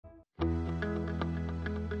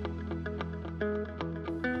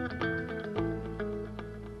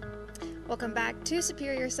Welcome back to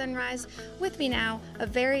Superior Sunrise. With me now, a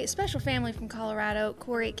very special family from Colorado,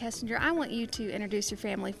 Corey, Kessinger. I want you to introduce your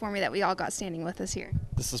family for me that we all got standing with us here.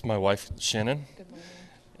 This is my wife, Shannon. Good morning.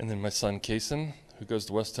 And then my son, Kessinger, who goes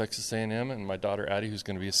to West Texas A&M, and my daughter, Addie, who's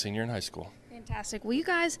going to be a senior in high school. Fantastic. Well, you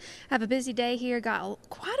guys have a busy day here. Got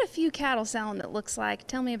quite a few cattle selling, it looks like.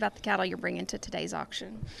 Tell me about the cattle you're bringing to today's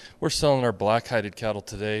auction. We're selling our black-hided cattle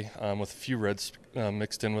today with a few reds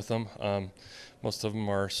mixed in with them. Most of them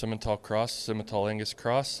are Simmental Angus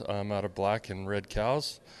cross out of black and red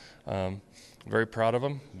cows. Very proud of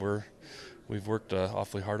them. We've worked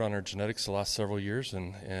awfully hard on our genetics the last several years,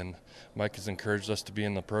 and Mike has encouraged us to be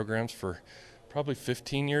in the programs for probably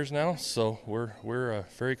 15 years now, so we're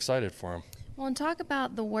very excited for them. Well, and talk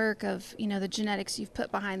about the work of, the genetics you've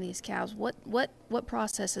put behind these cows. What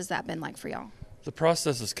process has that been like for y'all? The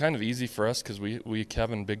process is kind of easy for us because we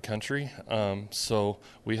calve in big country, so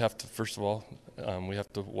we have to, first of all, we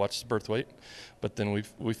have to watch the birth weight, but then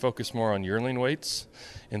we focus more on yearling weights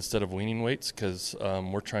instead of weaning weights because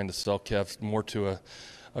we're trying to sell calves more to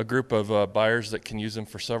a group of buyers that can use them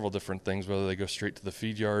for several different things, whether they go straight to the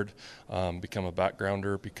feed yard, become a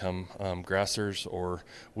backgrounder, become grassers, or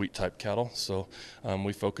wheat-type cattle. So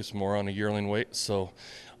we focus more on a yearling weight, so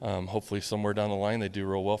hopefully somewhere down the line they do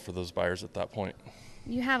real well for those buyers at that point.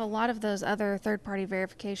 You have a lot of those other third-party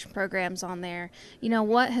verification programs on there.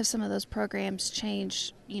 What have some of those programs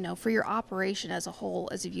changed, for your operation as a whole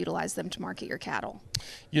as you've utilized them to market your cattle?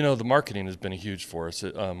 The marketing has been huge for us.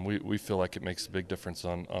 We feel like it makes a big difference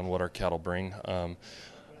on what our cattle bring.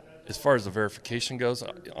 As far as the verification goes,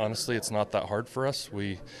 honestly, it's not that hard for us.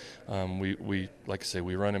 We like I say,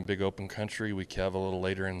 we run in big open country. We calve a little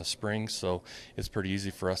later in the spring, so it's pretty easy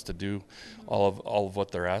for us to do all of what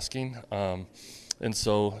they're asking. And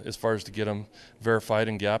so as far as to get them verified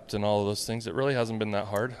and gapped and all of those things, it really hasn't been that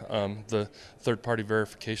hard. The third-party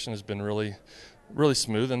verification has been really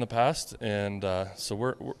smooth in the past, and so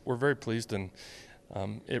we're very pleased, and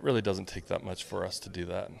it really doesn't take that much for us to do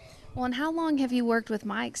that. Well, and how long have you worked with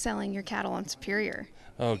Mike selling your cattle on Superior?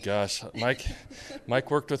 Oh gosh,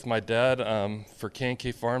 Mike worked with my dad for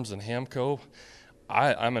K&K Farms and Hamco.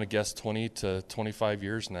 I'm going to guess 20 to 25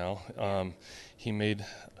 years now. He made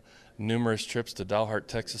numerous trips to Dalhart,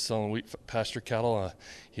 Texas, selling wheat pasture cattle.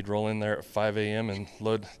 He'd roll in there at 5 a.m. and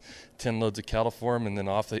load 10 loads of cattle for him, and then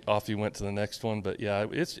off he went to the next one. But yeah,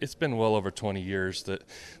 it's been well over 20 years that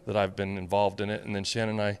I've been involved in it. And then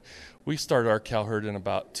Shannon and we started our cow herd in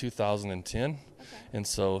about 2010, and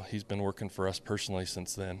so he's been working for us personally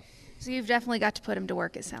since then. So you've definitely got to put him to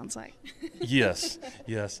work, it sounds like. Yes.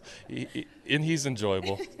 And he's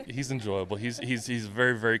enjoyable. He's enjoyable. He's a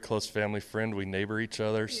very, very close family friend. We neighbor each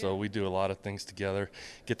other, so we do a lot of things together,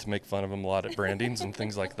 get to make fun of him a lot at brandings and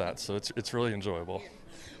things like that. So it's really enjoyable.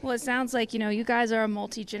 Well, it sounds like, you guys are a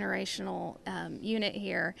multi-generational unit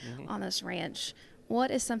here on this ranch. What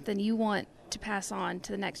is something you want to pass on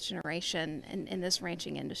to the next generation in this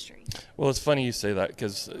ranching industry? Well, it's funny you say that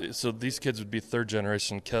because so these kids would be third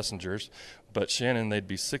generation Kessingers, but Shannon, they'd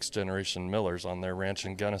be sixth generation Millers on their ranch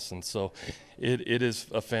in Gunnison. So it is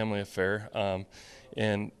a family affair,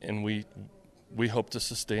 and we hope to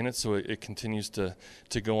sustain it so it continues to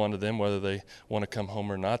go on to them. Whether they want to come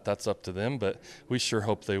home or not, that's up to them, but we sure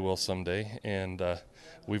hope they will someday. And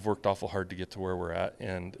we've worked awful hard to get to where we're at,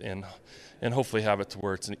 and hopefully have it to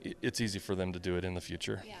where it's easy for them to do it in the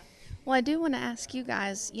future. Yeah. Well, I do want to ask you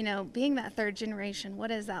guys, being that third generation, what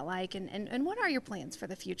is that like, and what are your plans for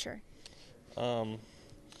the future?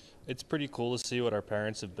 It's pretty cool to see what our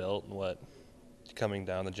parents have built and what coming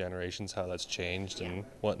down the generations, how that's changed and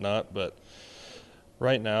whatnot. But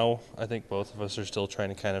right now, I think both of us are still trying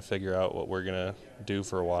to kind of figure out what we're going to do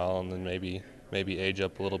for a while, and then maybe age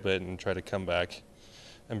up a little bit and try to come back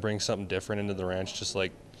and bring something different into the ranch, just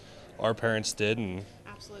like our parents did, and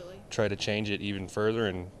absolutely try to change it even further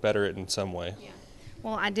and better it in some way. Yeah.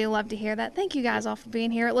 Well, I do love to hear that. Thank you guys all for being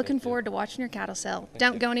here. Looking forward to watching your cattle sell.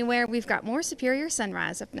 Don't go anywhere. We've got more Superior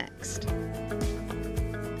Sunrise up next.